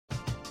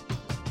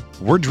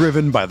We're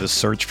driven by the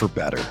search for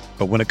better.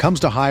 But when it comes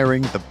to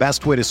hiring, the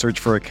best way to search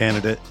for a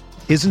candidate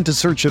isn't to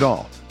search at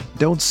all.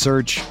 Don't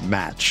search,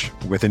 match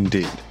with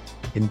Indeed.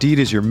 Indeed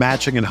is your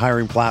matching and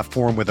hiring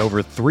platform with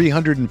over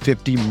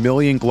 350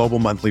 million global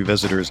monthly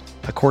visitors,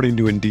 according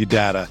to Indeed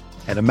data,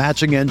 and a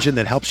matching engine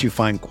that helps you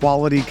find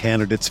quality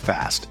candidates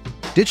fast.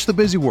 Ditch the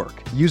busy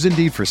work. Use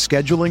Indeed for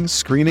scheduling,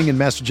 screening, and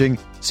messaging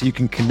so you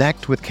can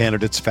connect with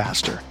candidates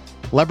faster.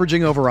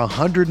 Leveraging over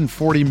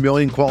 140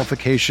 million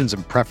qualifications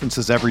and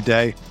preferences every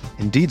day,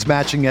 Indeed's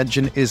matching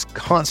engine is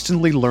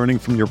constantly learning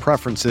from your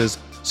preferences,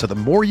 so the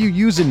more you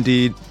use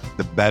Indeed,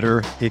 the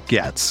better it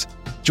gets.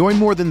 Join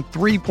more than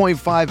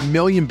 3.5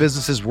 million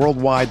businesses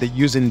worldwide that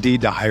use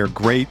Indeed to hire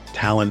great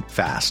talent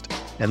fast.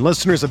 And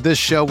listeners of this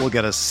show will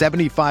get a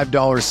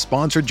 $75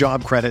 sponsored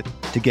job credit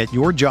to get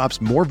your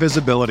jobs more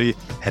visibility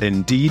at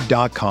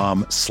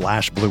Indeed.com/Blue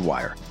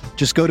Wire.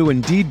 Just go to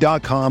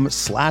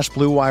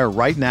Indeed.com/Blue Wire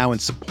right now and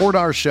support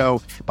our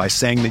show by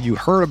saying that you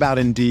heard about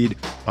Indeed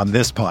on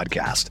this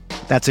podcast.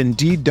 That's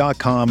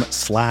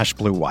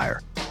Indeed.com/Blue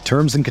Wire.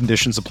 Terms and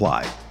conditions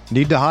apply.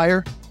 Need to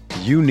hire?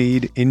 You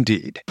need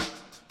Indeed.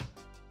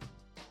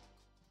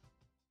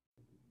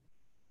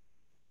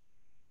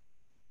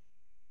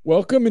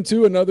 Welcome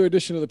into another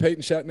edition of the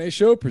Peyton Chatney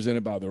Show,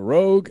 presented by The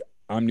Rogue.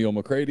 I'm Neil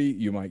McCready.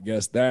 You might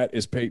guess that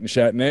is Peyton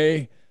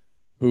Chatney,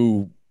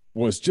 who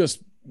was just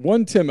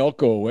one Tim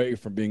Elko away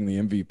from being the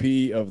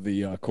MVP of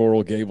the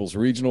Coral Gables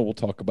Regional. We'll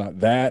talk about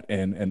that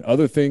and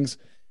other things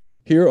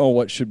here on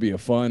what should be a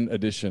fun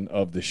edition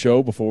of the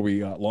show. Before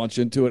we launch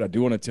into it, I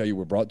do want to tell you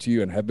we're brought to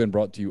you and have been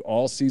brought to you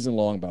all season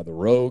long by The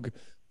Rogue,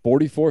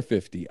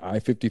 4450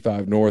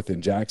 I-55 North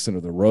in Jackson, or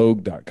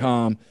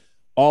therogue.com.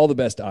 All the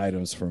best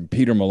items from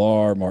Peter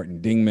Millar, Martin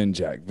Dingman,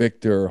 Jack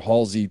Victor,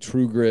 Halsey,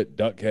 True Grit,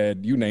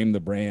 Duckhead, you name the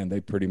brand, they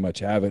pretty much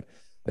have it.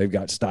 They've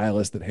got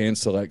stylists that hand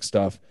select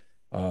stuff.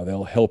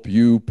 They'll help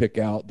you pick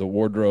out the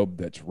wardrobe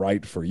that's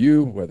right for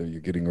you, whether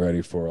you're getting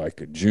ready for like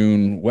a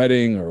June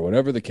wedding or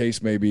whatever the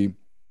case may be.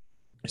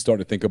 You start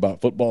to think about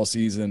football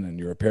season and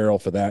your apparel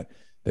for that.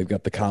 They've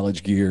got the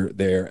college gear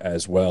there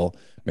as well.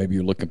 Maybe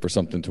you're looking for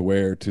something to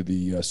wear to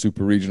the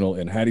Super Regional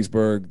in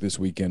Hattiesburg this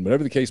weekend.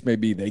 Whatever the case may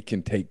be, they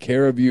can take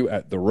care of you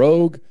at The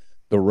Rogue,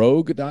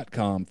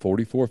 therogue.com,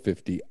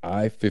 4450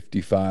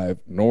 I-55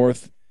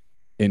 North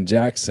in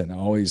Jackson. I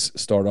always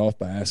start off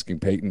by asking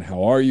Peyton,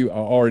 how are you? I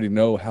already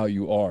know how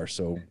you are,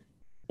 so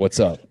what's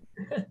up?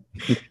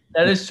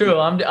 That is true.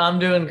 I'm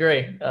doing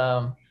great.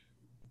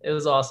 It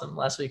was awesome.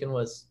 Last weekend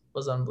was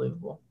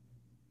unbelievable.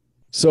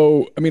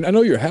 So, I mean, I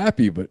know you're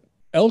happy, but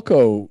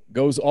Elko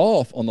goes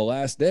off on the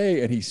last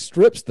day and he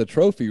strips the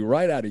trophy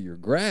right out of your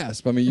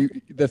grasp. I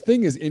mean, the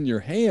thing is in your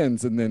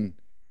hands, and then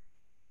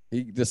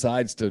he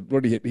decides to,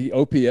 he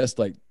OPS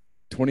like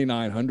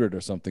 2,900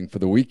 or something for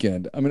the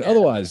weekend. I mean,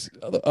 otherwise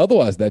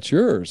that's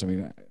yours. I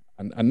mean,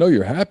 I know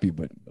you're happy,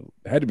 but it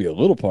had to be a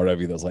little part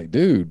of you that's like,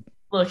 dude.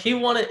 Look, he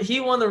won it. He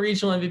won the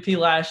regional MVP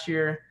last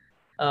year.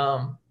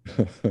 And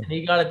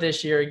he got it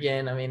this year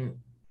again. I mean,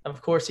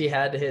 of course he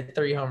had to hit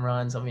 3 home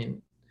runs. I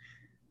mean,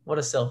 what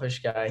a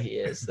selfish guy he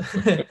is.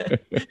 No,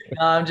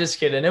 I'm just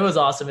kidding. It was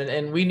awesome.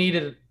 And we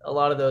needed a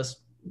lot of those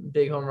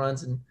big home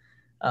runs. And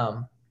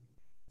I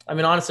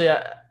mean, honestly,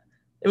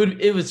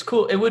 it was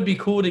cool. It would be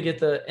cool to get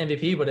the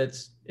MVP, but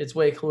it's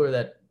way cooler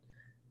that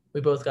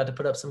we both got to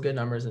put up some good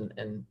numbers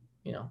and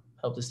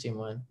help this team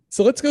win.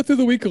 So let's go through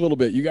the week a little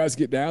bit. You guys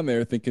get down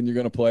there thinking you're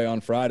going to play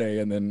on Friday,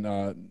 and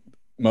then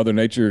Mother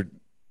Nature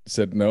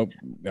said, nope,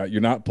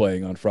 you're not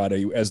playing on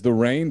Friday. As the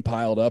rain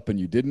piled up and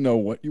you didn't know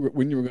when you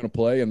were going to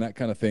play and that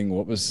kind of thing,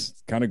 what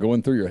was kind of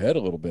going through your head a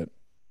little bit?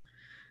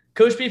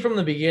 Coach B from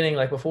the beginning,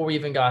 like before we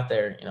even got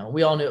there,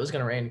 we all knew it was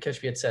going to rain.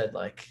 Coach B had said,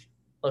 like,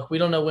 look, we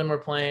don't know when we're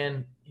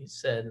playing. He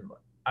said,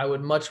 I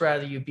would much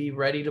rather you be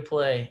ready to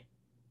play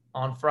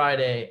on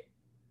Friday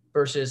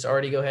versus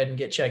already go ahead and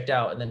get checked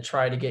out and then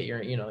try to get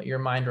your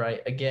mind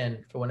right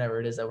again for whenever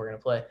it is that we're going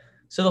to play.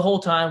 So the whole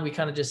time we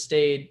kind of just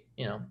stayed,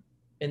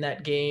 in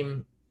that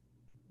game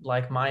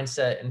like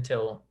mindset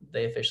until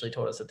they officially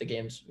told us that the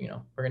game's,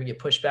 we're going to get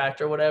pushed back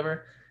or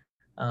whatever.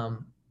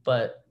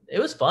 But it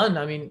was fun.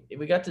 I mean,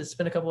 we got to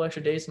spend a couple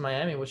extra days in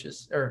Miami,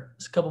 or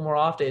a couple more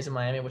off days in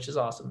Miami, which is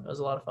awesome. It was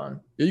a lot of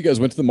fun. Yeah, you guys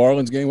went to the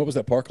Marlins game. What was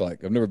that park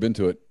like? I've never been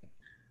to it.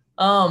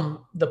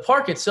 The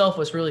park itself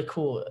was really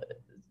cool.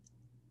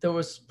 There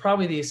was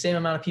probably the same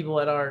amount of people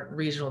at our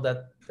regional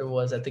that there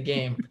was at the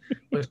game,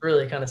 which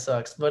really kind of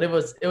sucks. But it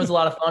was a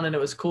lot of fun, and it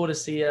was cool to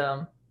see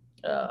a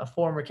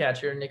former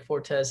catcher, Nick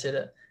Fortes, hit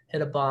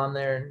a bomb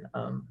there.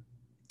 And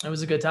it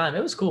was a good time.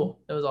 It was cool.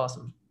 It was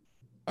awesome.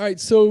 All right,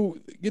 so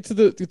get to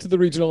the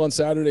regional on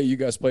Saturday. You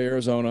guys play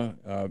Arizona.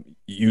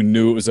 You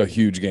knew it was a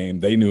huge game.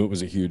 They knew it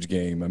was a huge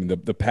game. I mean,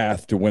 the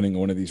path to winning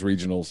one of these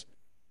regionals,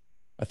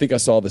 I think I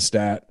saw the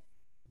stat,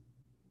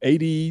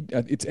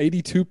 it's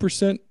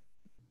 82%.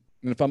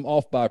 And if I'm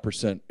off by a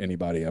percent,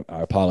 anybody, I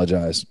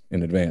apologize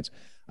in advance.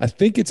 I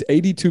think it's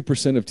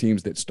 82% of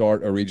teams that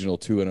start a regional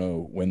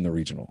 2-0 win the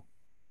regional.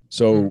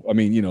 So, I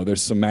mean,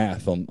 there's some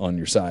math on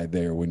your side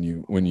there when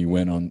you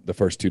win on the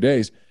first 2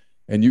 days.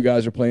 And you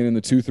guys are playing in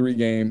the 2-3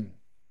 game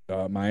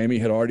Miami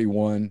had already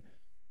won.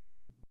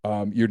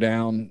 You're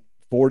down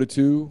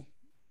 4-2,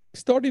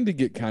 starting to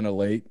get kind of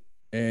late,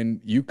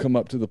 and you come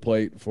up to the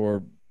plate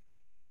for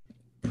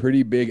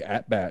pretty big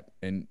at bat,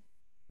 and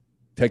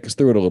take us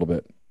through it a little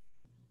bit.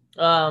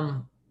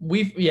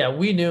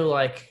 We knew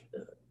like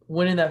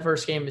winning that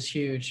first game is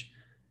huge,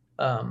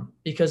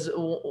 because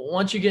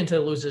once you get into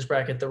the losers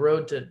bracket, the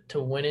road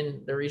to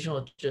winning the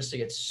regional just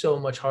gets so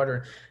much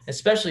harder,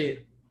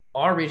 especially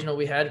our regional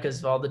we had because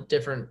of all the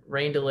different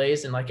rain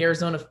delays. And like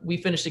Arizona, we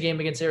finished the game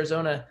against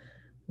Arizona,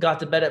 got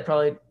to bed at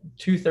probably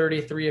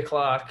 2:30, 3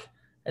 o'clock.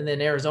 And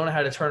then Arizona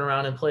had to turn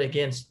around and play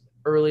against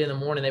early in the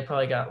morning. They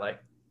probably got like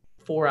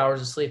 4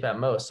 hours of sleep at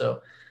most.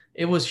 So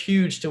it was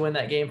huge to win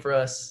that game for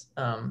us.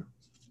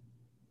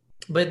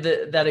 But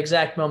that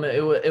exact moment,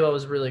 it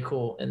was really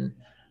cool. And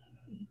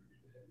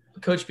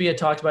Coach B had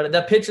talked about it.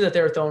 That pitcher that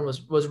they were throwing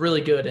was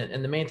really good.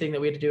 And the main thing that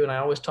we had to do, and I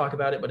always talk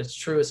about it, but it's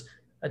true, is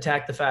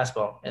attack the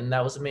fastball. And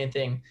that was the main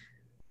thing.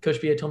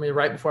 Coach B had told me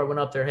right before I went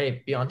up there,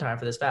 hey, be on time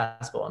for this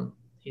fastball. And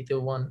he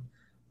threw one.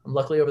 I'm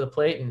luckily over the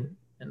plate, and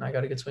I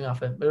got a good swing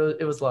off it. But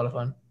it was a lot of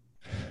fun.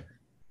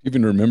 You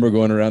even remember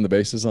going around the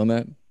bases on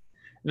that?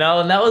 No,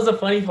 and that was the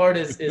funny part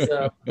is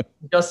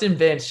Justin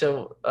Bench.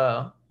 So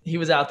he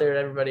was out there, and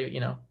everybody,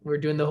 we were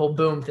doing the whole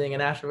boom thing.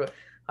 And after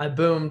I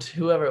boomed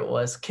whoever it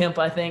was, Kemp,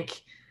 I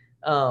think,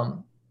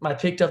 I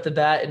picked up the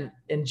bat,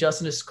 and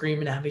Justin is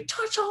screaming at me,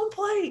 touch home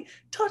plate.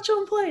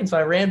 And so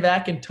I ran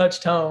back and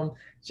touched home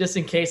just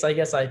in case. I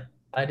guess I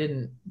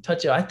didn't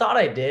touch it. I thought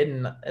I did,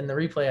 and in the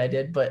replay I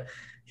did, but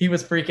he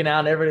was freaking out.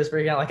 And everybody was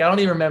freaking out. Like, I don't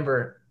even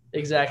remember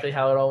exactly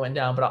how it all went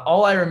down, but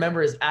all I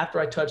remember is after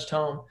I touched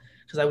home,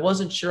 because I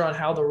wasn't sure on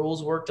how the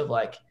rules worked of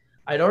like,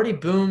 I'd already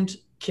boomed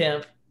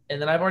Kemp,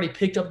 and then I've already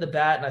picked up the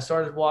bat, and I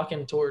started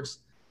walking towards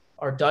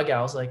our dugout.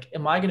 I was like,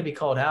 am I going to be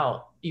called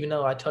out even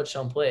though I touched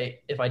home plate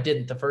if I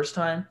didn't the first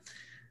time?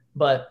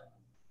 But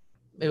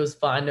it was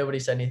fine. Nobody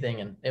said anything,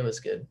 and it was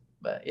good.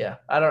 But yeah,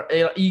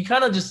 you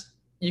kind of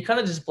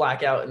just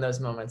black out in those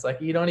moments.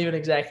 Like, you don't even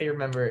exactly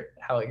remember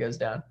how it goes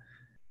down.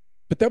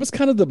 But that was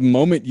kind of the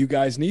moment you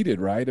guys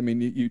needed, right? I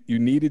mean, you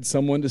needed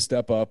someone to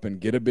step up and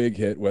get a big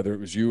hit, whether it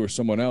was you or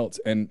someone else.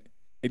 And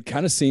it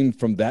kind of seemed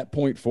from that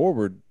point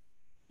forward,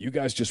 you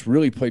guys just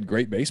really played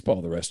great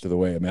baseball the rest of the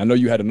way. I mean, I know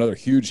you had another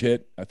huge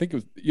hit. I think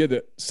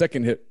the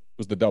second hit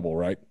was the double,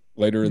 right?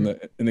 Later in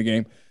the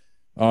game,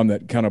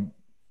 that kind of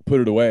put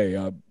it away.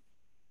 Do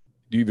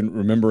you even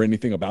remember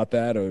anything about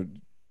that? Or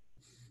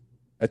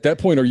at that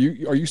point, are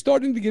you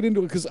starting to get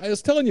into it? Because I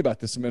was telling you about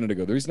this a minute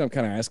ago. The reason I'm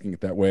kind of asking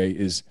it that way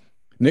is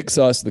Nick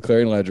Suss, the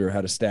Clarion Ledger,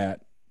 had a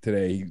stat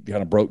today. He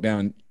kind of broke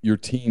down your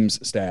team's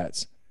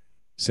stats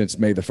since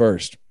May the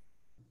 1st.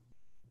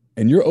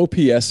 And your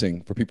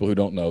OPSing, for people who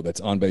don't know, that's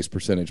on-base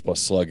percentage plus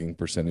slugging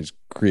percentage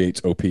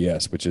creates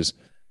OPS, which is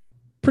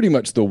pretty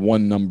much the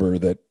one number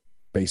that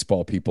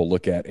baseball people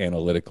look at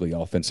analytically,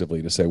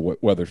 offensively, to say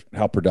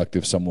how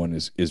productive someone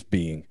is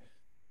being.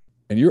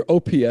 And your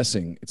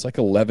OPSing, it's like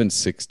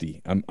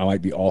 1160. I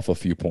might be off a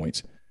few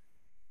points,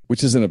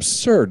 which is an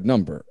absurd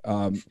number.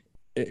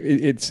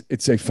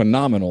 It's a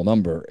phenomenal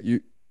number.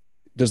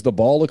 Does the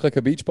ball look like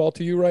a beach ball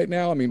to you right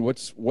now? I mean,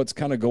 what's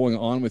kind of going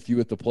on with you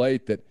at the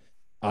plate that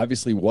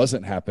obviously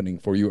wasn't happening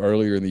for you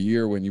earlier in the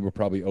year when you were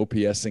probably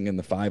OPSing in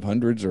the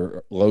 500s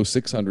or low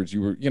 600s?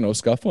 You were,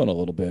 scuffling a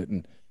little bit.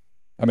 And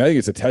I mean, I think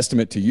it's a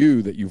testament to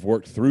you that you've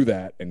worked through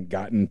that and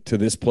gotten to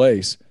this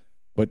place,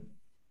 but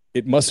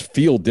it must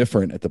feel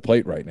different at the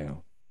plate right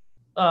now.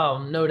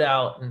 Oh, no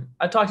doubt. And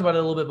I talked about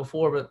it a little bit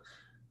before, but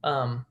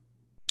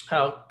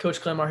how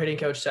Coach Clem, our hitting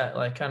coach,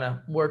 kind of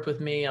worked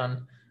with me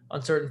on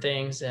certain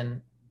things,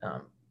 and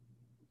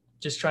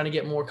just trying to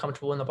get more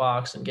comfortable in the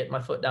box and get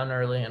my foot down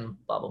early and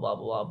blah, blah, blah,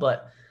 blah, blah.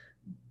 But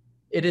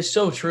it is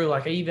so true.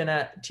 Like,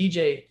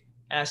 TJ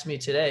asked me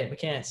today,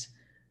 mechanics,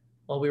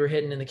 while we were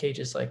hitting in the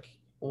cages, like,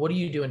 what are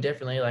you doing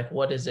differently? Like,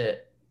 what is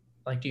it?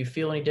 Like, do you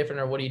feel any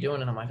different, or what are you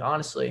doing? And I'm like,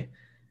 honestly,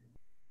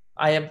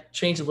 I have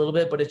changed a little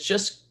bit, but it's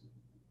just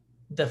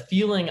the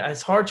feeling.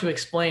 It's hard to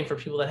explain for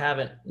people that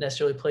haven't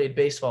necessarily played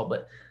baseball,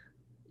 but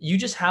you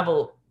just have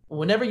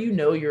whenever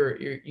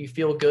you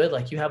feel good,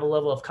 like you have a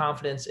level of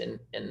confidence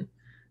and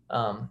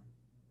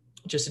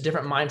just a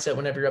different mindset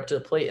whenever you're up to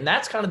the plate. And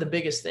that's kind of the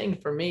biggest thing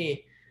for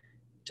me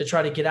to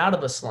try to get out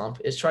of a slump,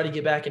 is try to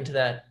get back into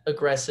that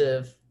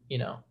aggressive,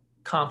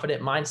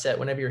 confident mindset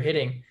whenever you're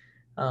hitting.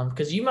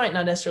 Because you might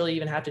not necessarily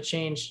even have to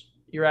change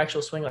your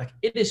actual swing. Like,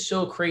 it is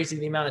so crazy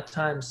the amount of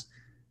times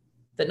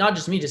that not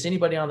just me, just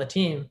anybody on the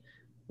team,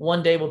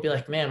 one day will be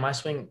like, man, my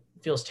swing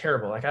feels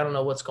terrible. Like, I don't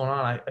know what's going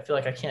on. I feel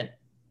like I can't,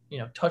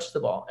 touch the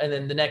ball. And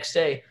then the next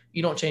day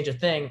you don't change a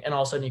thing, and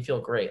all of a sudden you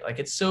feel great. Like,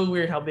 it's so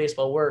weird how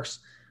baseball works.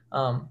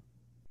 But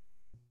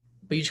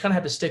you just kind of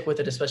have to stick with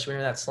it, especially when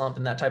you're in that slump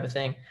and that type of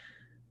thing.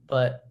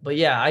 But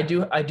yeah, I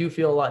do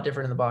feel a lot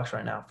different in the box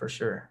right now, for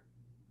sure.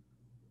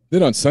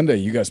 Then on Sunday,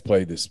 you guys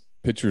played this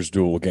pitcher's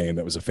duel game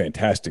that was a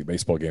fantastic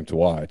baseball game to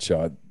watch.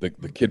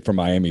 The kid from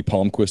Miami,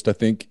 Palmquist, I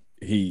think,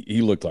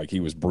 he looked like he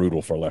was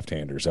brutal for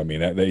left-handers. I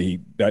mean,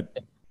 the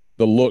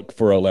look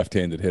for a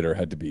left-handed hitter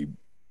had to be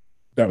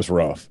 – that was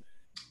rough.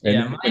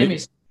 And, yeah,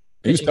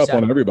 He was tough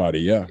on everybody.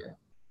 Yeah.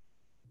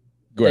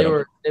 Go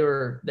ahead. They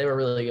were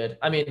really good.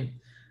 I mean,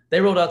 they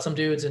rolled out some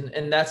dudes,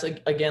 and that's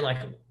again, like,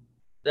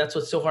 that's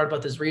what's so hard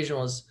about this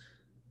regional is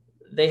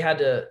they had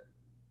to,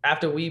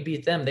 after we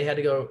beat them, they had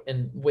to go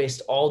and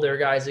waste all their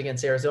guys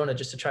against Arizona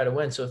just to try to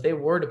win. So if they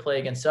were to play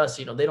against us,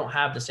 they don't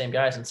have the same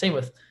guys. And same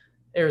with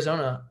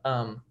Arizona.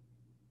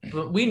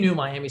 But we knew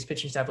Miami's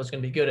pitching staff was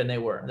going to be good, and they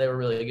were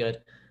really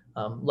good.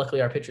 Luckily,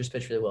 our pitchers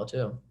pitched really well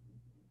too.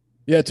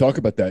 Yeah, talk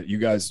about that. You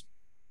guys,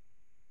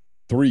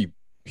 3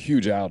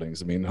 huge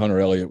outings. I mean, Hunter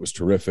Elliott was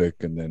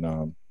terrific, and then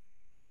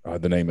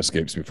the name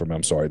escapes me from.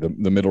 I'm sorry. The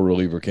middle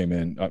reliever came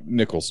in,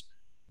 Nichols.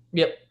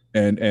 Yep.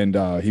 And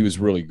he was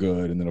really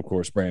good. And then of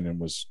course Brandon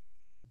was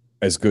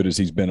as good as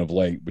he's been of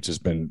late, which has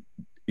been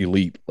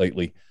elite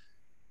lately.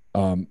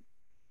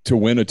 To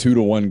win a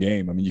 2-1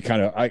 game, I mean, you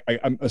kind of,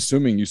 I'm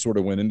assuming you sort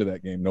of went into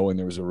that game knowing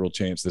there was a real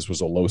chance this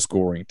was a low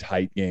scoring,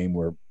 tight game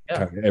where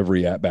kind of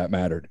every at bat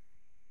mattered.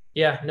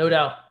 Yeah, no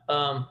doubt.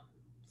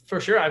 For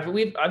sure.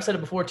 I've said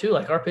it before too.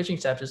 Like, our pitching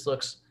staff just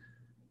looks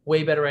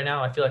way better right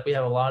now. I feel like we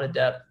have a lot of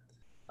depth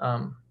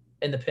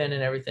in the pen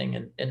and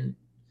everything. And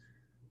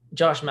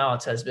Josh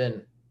Mallitz has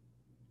been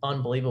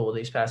unbelievable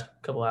these past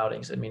couple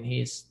outings. I mean,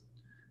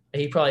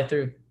 he probably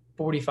threw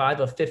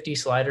 45 of 50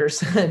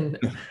 sliders, and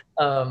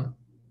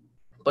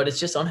but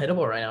it's just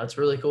unhittable right now. It's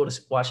really cool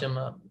to watch him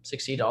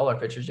succeed. All our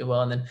pitchers do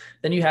well, and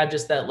then you have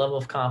just that level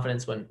of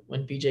confidence when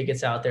BJ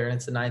gets out there and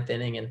it's the 9th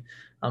inning, and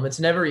it's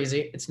never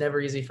easy. It's never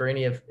easy for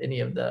any of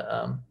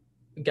the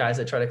guys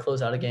that try to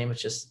close out a game.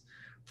 It's just,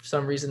 for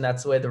some reason,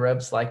 that's the way the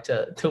Rebs like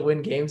to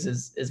win games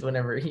is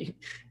whenever you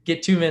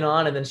get 2 men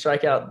on and then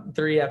strike out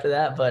 3 after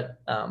that.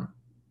 But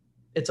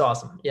it's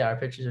awesome. Yeah, our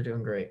pitchers are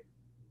doing great.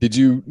 Did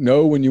you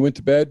know when you went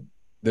to bed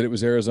that it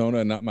was Arizona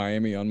and not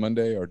Miami on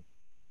Monday? Or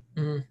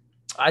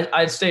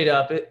I stayed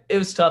up. It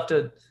was tough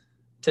to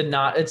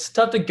not. It's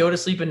tough to go to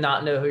sleep and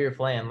not know who you're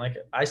playing. Like,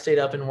 I stayed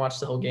up and watched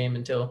the whole game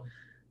until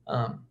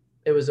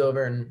it was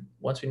over, and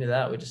once we knew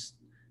that, we just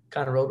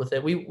kind of rolled with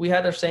it. We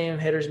had our same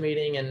hitters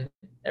meeting and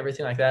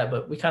everything like that,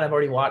 but we kind of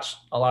already watched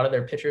a lot of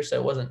their pitchers, so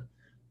it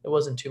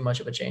wasn't too much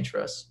of a change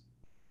for us.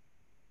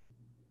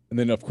 And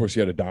then, of course,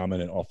 you had a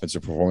dominant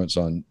offensive performance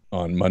on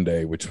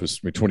Monday, which was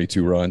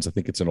 22 runs. I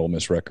think it's an Ole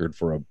Miss record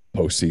for a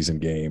postseason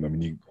game. I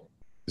mean,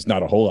 there's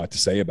not a whole lot to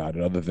say about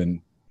it other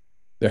than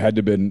there had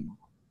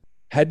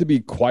to be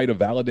quite a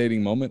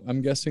validating moment,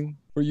 I'm guessing,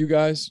 for you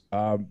guys,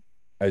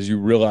 as you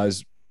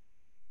realize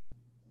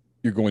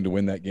you're going to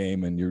win that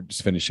game and you're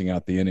just finishing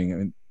out the inning. I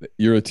mean,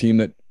 you're a team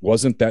that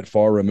wasn't that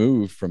far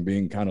removed from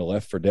being kind of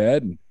left for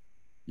dead, and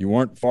you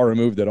weren't far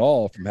removed at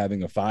all from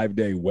having a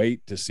 5-day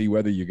wait to see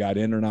whether you got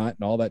in or not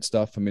and all that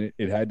stuff. I mean,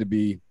 it had to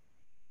be,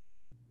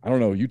 I don't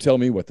know. You tell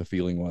me what the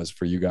feeling was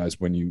for you guys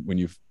when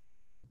you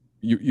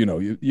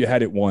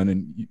had it won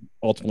and you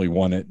ultimately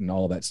won it and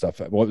all that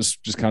stuff. What was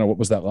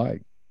that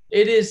like?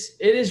 It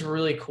is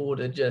really cool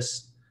to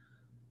just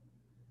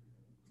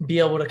be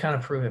able to kind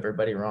of prove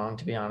everybody wrong,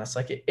 to be honest.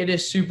 Like, it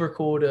is super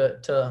cool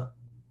to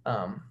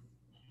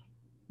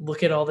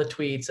look at all the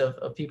tweets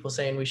of people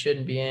saying we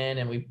shouldn't be in,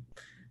 and we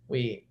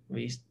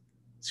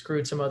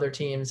screwed some other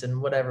teams and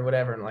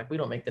whatever. And like, we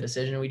don't make the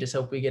decision. We just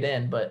hope we get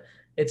in. But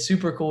it's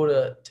super cool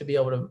to be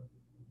able to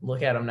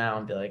look at them now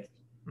and be like,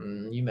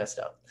 you messed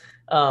up.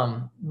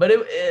 But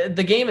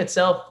the game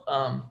itself,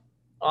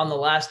 on the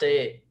last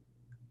day,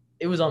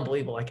 it was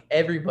unbelievable. Like,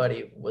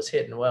 everybody was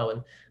hitting well.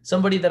 And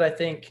somebody that I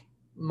think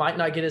might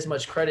not get as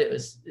much credit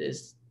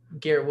is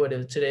Garrett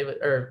Wood. Today,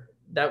 or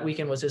that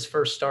weekend, was his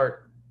first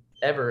start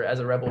ever as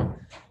a Rebel.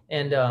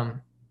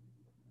 And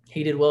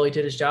he did well. He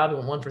did his job. He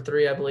went 1 for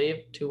 3, I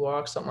believe, 2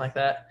 walks, something like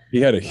that.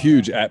 He had a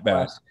huge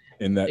at-bat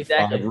in that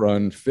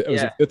 5-run. Was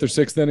it 5th or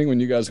 6th inning when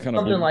you guys kind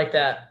of something like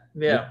that?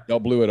 Yeah. Y'all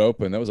blew it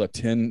open. That was a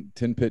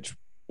 10-pitch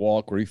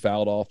walk where he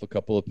fouled off a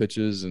couple of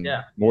pitches, and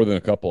more than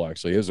a couple,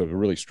 actually. It was a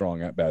really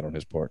strong at-bat on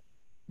his part.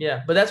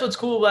 Yeah, but that's what's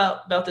cool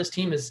about this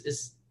team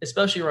is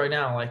especially right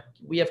now, like,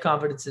 we have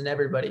confidence in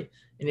everybody,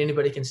 and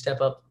anybody can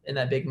step up in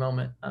that big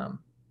moment.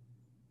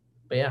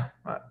 But yeah,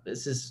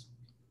 this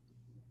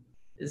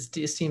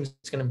team's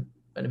going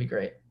to be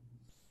great.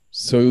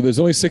 So there's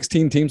only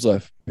 16 teams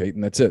left, Peyton.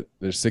 That's it.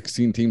 There's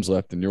 16 teams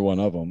left, and you're one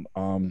of them.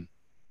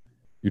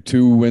 You're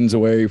 2 wins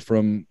away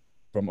from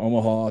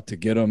Omaha. To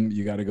get them,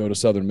 you got to go to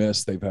Southern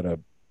Miss. They've had a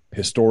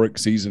historic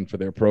season for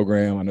their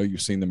program. I know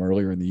you've seen them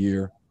earlier in the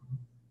year.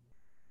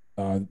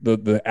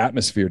 The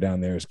atmosphere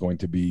down there is going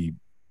to be,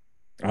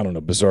 I don't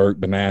know, berserk,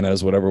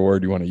 bananas, whatever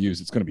word you want to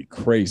use. It's going to be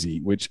crazy,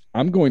 which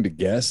I'm going to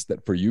guess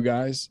that for you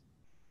guys,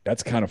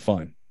 that's kind of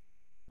fun.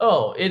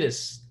 Oh, it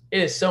is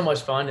so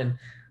much fun. And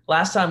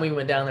last time we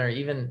went down there,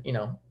 even,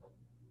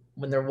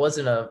 when there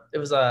wasn't it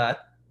was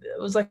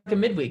like a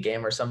midweek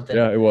game or something.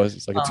 Yeah, it was.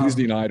 It's like a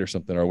Tuesday night or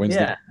something, or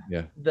Wednesday.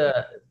 Yeah.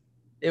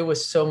 It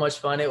was so much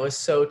fun. It was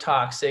so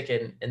toxic,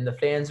 and the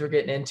fans were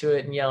getting into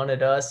it and yelling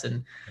at us,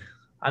 and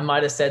I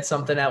might have said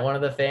something at one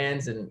of the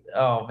fans, and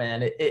oh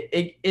man,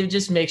 it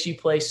just makes you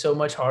play so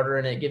much harder,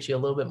 and it gives you a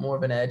little bit more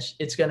of an edge.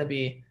 It's going to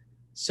be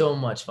so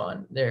much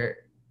fun there.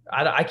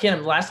 I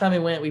can't. Last time we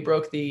went, we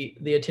broke the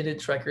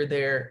attendance record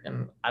there,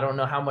 and I don't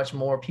know how much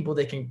more people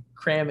they can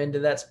cram into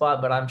that spot,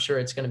 but I'm sure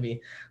it's going to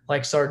be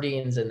like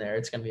sardines in there.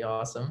 It's going to be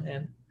awesome.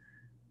 And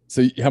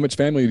So how much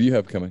family do you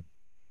have coming?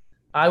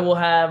 I will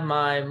have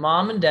my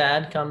mom and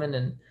dad coming,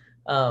 and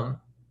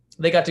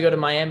they got to go to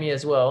Miami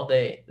as well.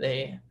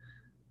 They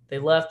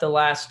left the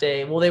last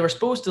day. Well, they were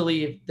supposed to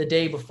leave the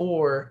day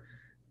before,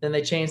 then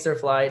they changed their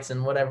flights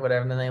and whatever,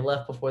 and then they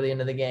left before the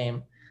end of the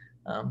game.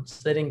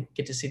 So they didn't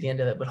get to see the end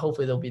of it, but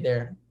hopefully they'll be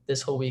there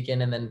this whole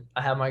weekend. And then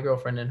I have my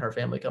girlfriend and her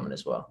family coming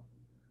as well.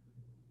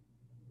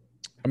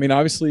 I mean,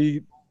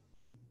 obviously,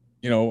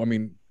 I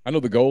know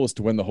the goal is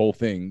to win the whole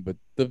thing, but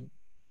the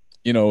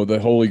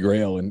holy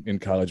grail in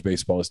college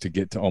baseball is to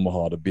get to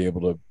Omaha, to be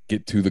able to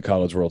get to the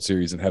College World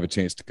Series and have a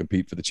chance to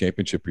compete for the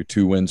championship. You're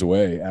 2 wins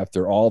away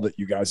after all that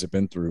you guys have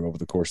been through over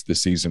the course of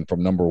this season,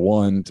 from number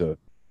 1 to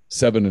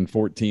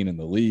 7-14 in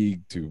the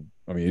league to,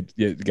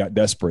 it got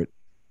desperate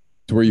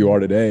to where you are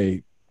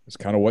today. It's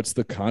kind of, what's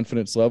the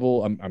confidence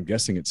level? I'm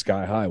guessing it's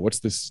sky high. What's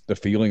the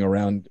feeling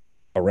around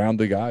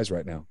the guys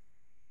right now?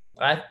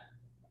 I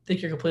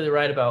think you're completely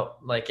right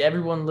about, like,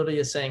 everyone literally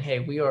is saying, hey,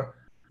 we are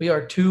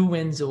 2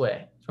 wins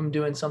away from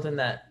doing something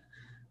that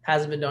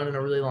hasn't been done in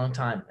a really long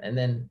time. And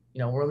then,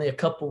 we're only a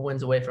couple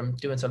wins away from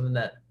doing something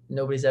that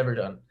nobody's ever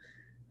done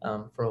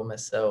for Ole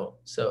Miss.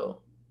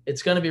 So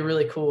it's going to be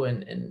really cool.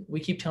 And we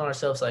keep telling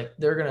ourselves, like,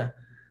 they're going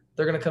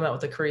to come out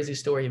with a crazy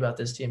story about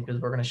this team because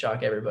we're going to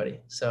shock everybody.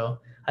 So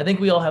I think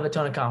we all have a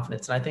ton of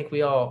confidence, and I think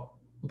we all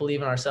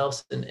believe in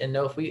ourselves and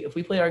know if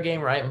we play our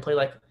game right and play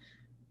like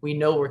we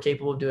know we're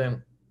capable of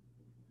doing,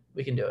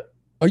 we can do it.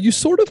 Are you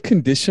sort of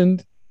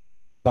conditioned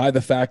by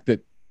the fact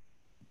that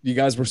you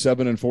guys were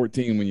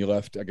 7-14 when you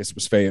left? I guess it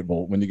was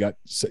Fayetteville when you got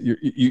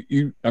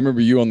you. I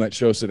remember you on that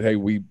show said, "Hey,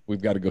 we've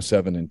got to go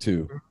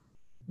 7-2."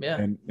 Yeah,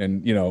 and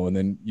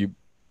then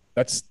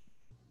that's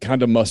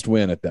kind of must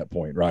win at that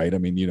point, right? I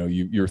mean,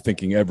 you're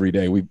thinking every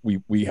day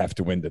we have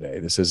to win today.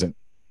 This isn't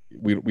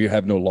we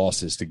have no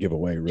losses to give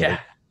away, really. Yeah,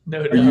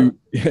 no doubt.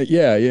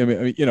 Yeah. I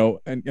mean,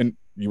 and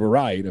you were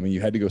right. I mean,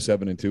 you had to go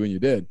 7-2, and you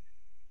did.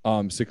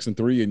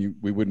 6-3, and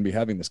we wouldn't be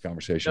having this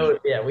conversation. No,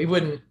 yeah, we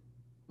wouldn't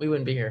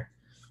be here.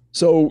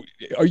 So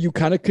are you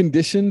kind of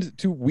conditioned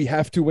to, we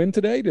have to win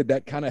today? Did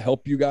that kind of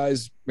help you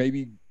guys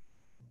maybe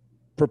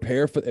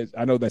prepare for it?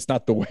 I know that's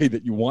not the way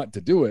that you want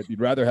to do it.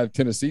 You'd rather have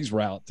Tennessee's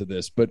route to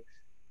this, but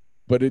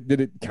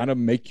did it kind of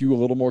make you a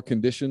little more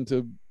conditioned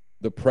to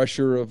the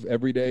pressure of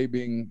every day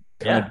being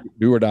kind of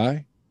do or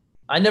die?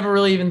 I never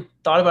really even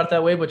thought about it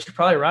that way, but you're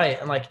probably right.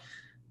 And, like,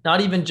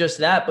 not even just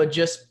that, but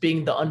just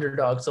being the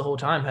underdogs the whole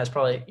time has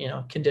probably,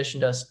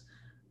 conditioned us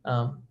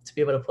to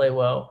be able to play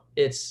well.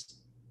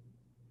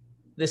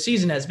 The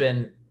season has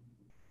been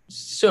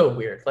so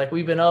weird. Like,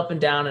 we've been up and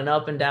down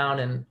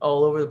and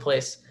all over the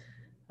place.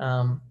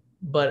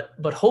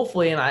 But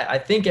hopefully, and I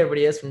think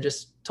everybody is, from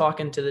just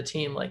talking to the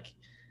team, like,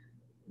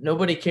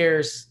 nobody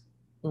cares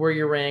where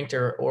you're ranked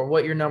or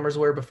what your numbers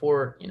were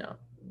before,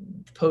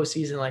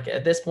 postseason. Like,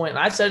 at this point, and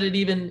I've said it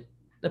even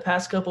the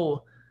past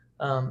couple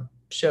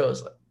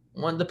shows,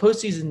 like, the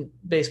postseason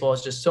baseball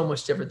is just so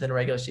much different than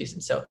regular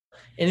season. So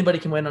anybody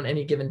can win on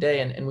any given day,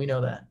 and we know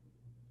that.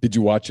 Did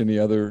you watch any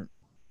other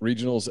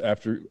regionals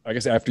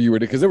after you were,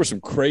 because there were some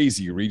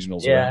crazy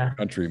regionals around the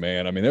country,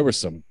 man? I mean, there were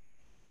some.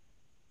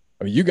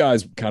 I mean, you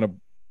guys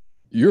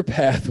your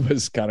path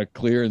was kind of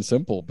clear and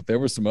simple, but there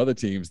were some other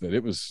teams that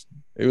it was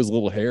a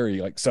little hairy,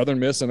 like Southern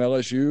Miss and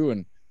LSU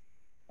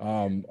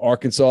and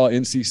Arkansas,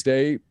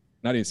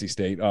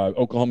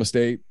 Oklahoma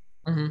State,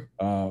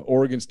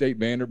 Oregon State,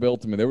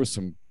 Vanderbilt. I mean, there was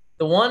some.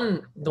 The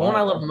one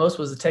I loved most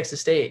was the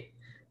Texas State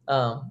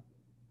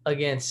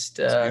against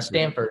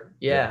Stanford.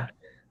 Yeah.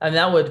 I mean,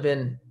 that would have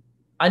been.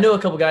 I know a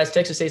couple guys.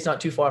 Texas State's not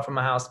too far from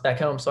my house back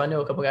home, so I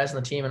know a couple guys on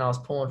the team, and I was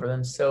pulling for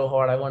them so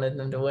hard. I wanted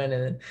them to win,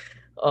 and that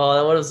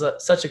was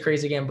such a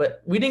crazy game.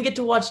 But we didn't get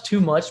to watch too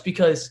much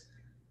because,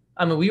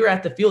 I mean, we were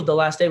at the field the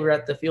last day. We were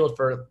at the field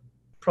for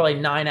probably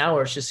 9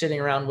 hours, just sitting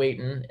around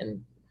waiting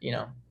and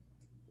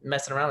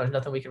messing around. There's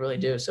nothing we could really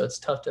do, so it's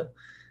tough to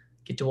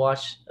get to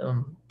watch.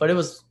 But it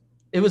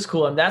was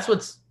cool, and that's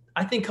what's.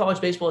 I think college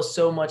baseball is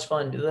so much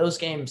fun. Those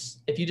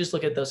games, if you just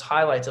look at those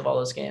highlights of all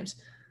those games,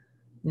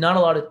 not a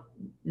lot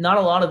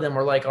of them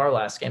were like our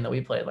last game that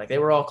we played. Like, they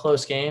were all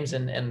close games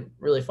and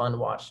really fun to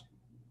watch.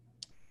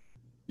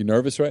 You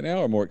nervous right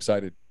now or more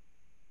excited?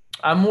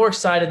 I'm more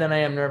excited than I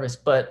am nervous,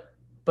 but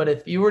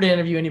if you were to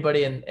interview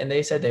anybody and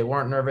they said they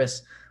weren't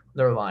nervous,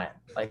 they're lying.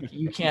 Like,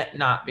 you can't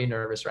not be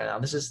nervous right now.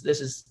 This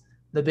is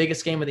the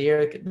biggest game of the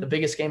year, the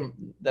biggest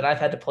game that I've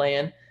had to play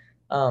in.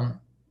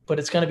 But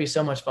it's going to be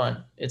so much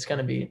fun. It's going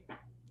to be,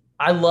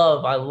 I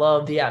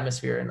love the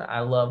atmosphere, and I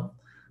love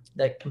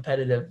that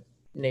competitive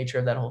nature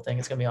of that whole thing.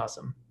 It's going to be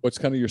awesome. What's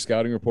kind of your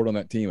scouting report on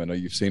that team? I know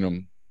you've seen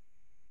them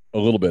a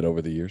little bit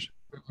over the years.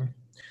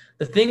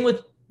 The thing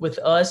with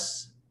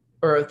us,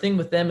 or a thing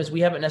with them, is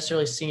we haven't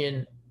necessarily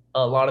seen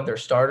a lot of their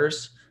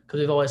starters because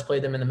we've always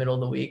played them in the middle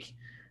of the week.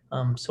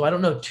 So I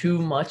don't know too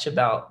much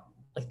about,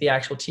 like, the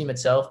actual team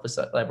itself,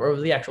 or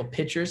the actual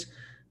pitchers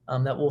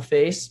that we'll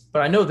face.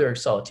 But I know they're a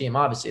solid team.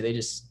 Obviously, they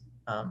just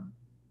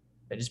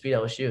They just beat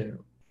LSU in a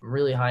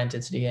really high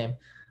intensity game.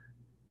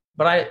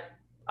 But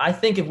I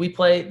think if we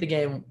play the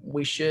game,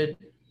 we should.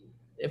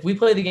 If we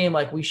play the game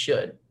like we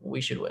should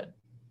win.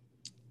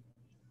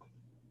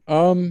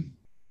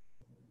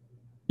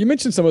 You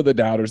mentioned some of the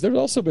doubters. There's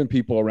also been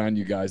people around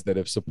you guys that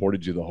have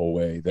supported you the whole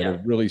way, that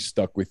have really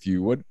stuck with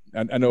you.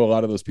 I know a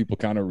lot of those people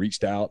kind of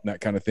reached out and that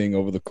kind of thing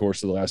over the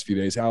course of the last few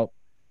days. How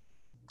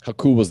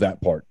cool was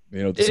that part?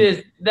 You know, it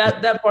is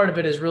that part of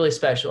it is really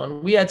special.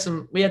 And we had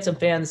some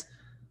fans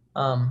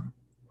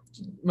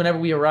whenever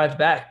we arrived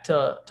back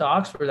to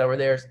Oxford that were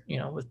there, you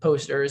know, with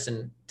posters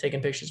and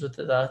taking pictures with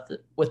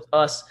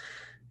us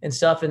and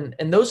stuff.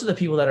 And those are the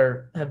people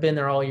that have been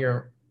there all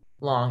year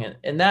long.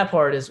 And that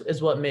part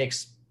is what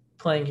makes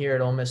playing here at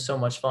Ole Miss so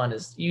much fun.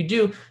 Is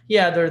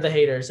they're the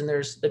haters and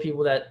there's the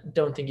people that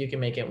don't think you can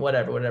make it,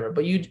 whatever.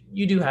 But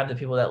you do have the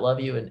people that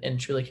love you and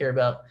truly care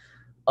about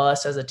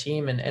us as a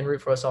team and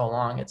root for us all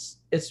along. It's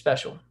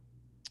special.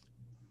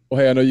 Well,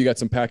 hey, I know you got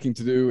some packing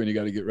to do and you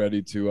got to get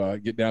ready to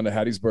get down to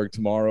Hattiesburg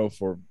tomorrow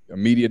for a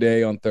media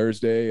day on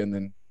Thursday, and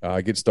then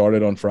get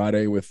started on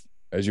Friday with,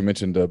 as you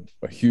mentioned, a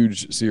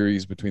huge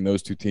series between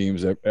those two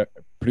teams.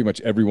 Pretty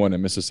much everyone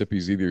in Mississippi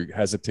either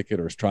has a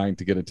ticket or is trying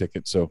to get a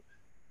ticket. So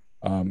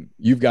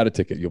you've got a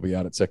ticket. You'll be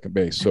out at second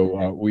base.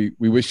 So we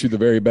wish you the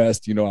very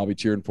best. You know, I'll be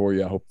cheering for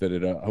you. I hope that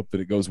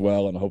it goes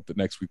well, and I hope that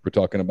next week we're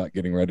talking about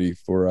getting ready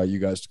for you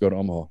guys to go to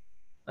Omaha.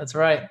 That's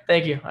right.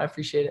 Thank you. I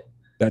appreciate it.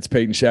 That's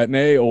Peyton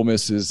Chatagnier, Ole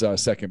Miss's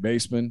second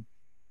baseman.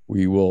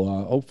 We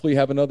will hopefully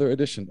have another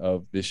edition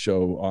of this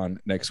show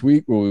on next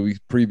week, where we'll be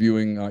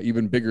previewing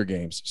even bigger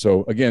games.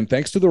 So, again,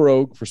 thanks to The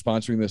Rogue for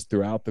sponsoring this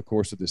throughout the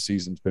course of this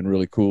season. It's been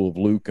really cool of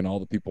Luke and all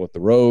the people at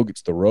The Rogue.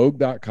 It's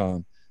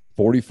therogue.com,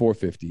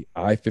 4450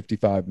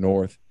 I-55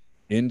 North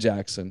in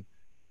Jackson.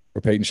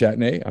 For Peyton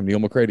Chatagnier, I'm Neil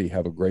McCready.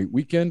 Have a great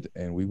weekend,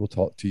 and we will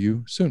talk to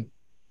you soon.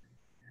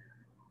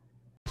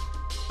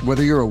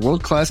 Whether you're a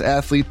world-class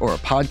athlete or a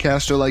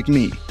podcaster like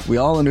me, we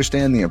all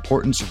understand the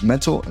importance of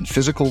mental and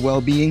physical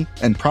well-being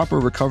and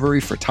proper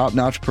recovery for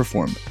top-notch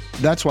performance.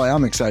 That's why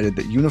I'm excited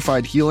that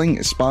Unified Healing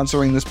is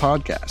sponsoring this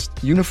podcast.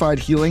 Unified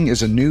Healing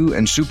is a new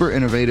and super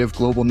innovative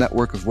global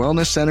network of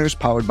wellness centers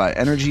powered by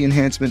Energy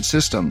Enhancement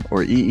System,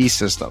 or EE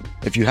System.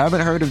 If you haven't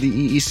heard of the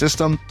EE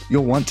System,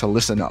 you'll want to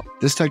listen up.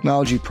 This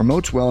technology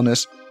promotes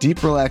wellness,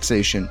 deep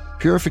relaxation,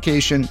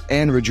 purification,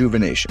 and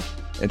rejuvenation.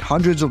 In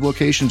hundreds of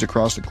locations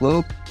across the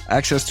globe,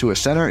 access to a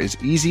center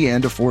is easy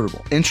and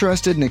affordable.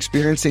 Interested in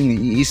experiencing the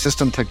EE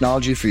System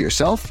technology for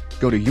yourself?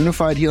 Go to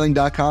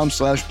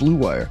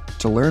unifiedhealing.com/bluewire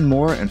to learn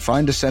more and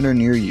find a center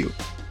near you.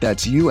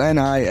 That's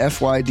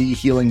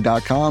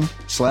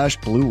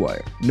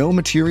unifydhealing.com/bluewire. No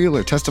material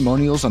or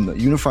testimonials on the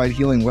Unified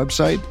Healing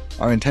website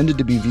are intended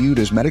to be viewed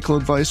as medical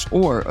advice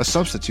or a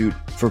substitute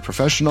for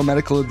professional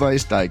medical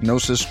advice,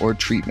 diagnosis, or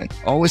treatment.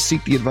 Always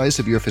seek the advice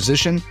of your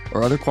physician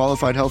or other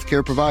qualified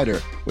healthcare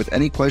provider with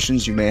any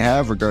questions you may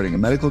have regarding a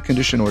medical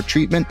condition or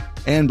treatment,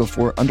 and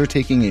before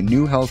undertaking a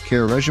new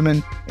healthcare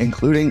regimen,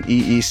 including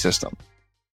EE System.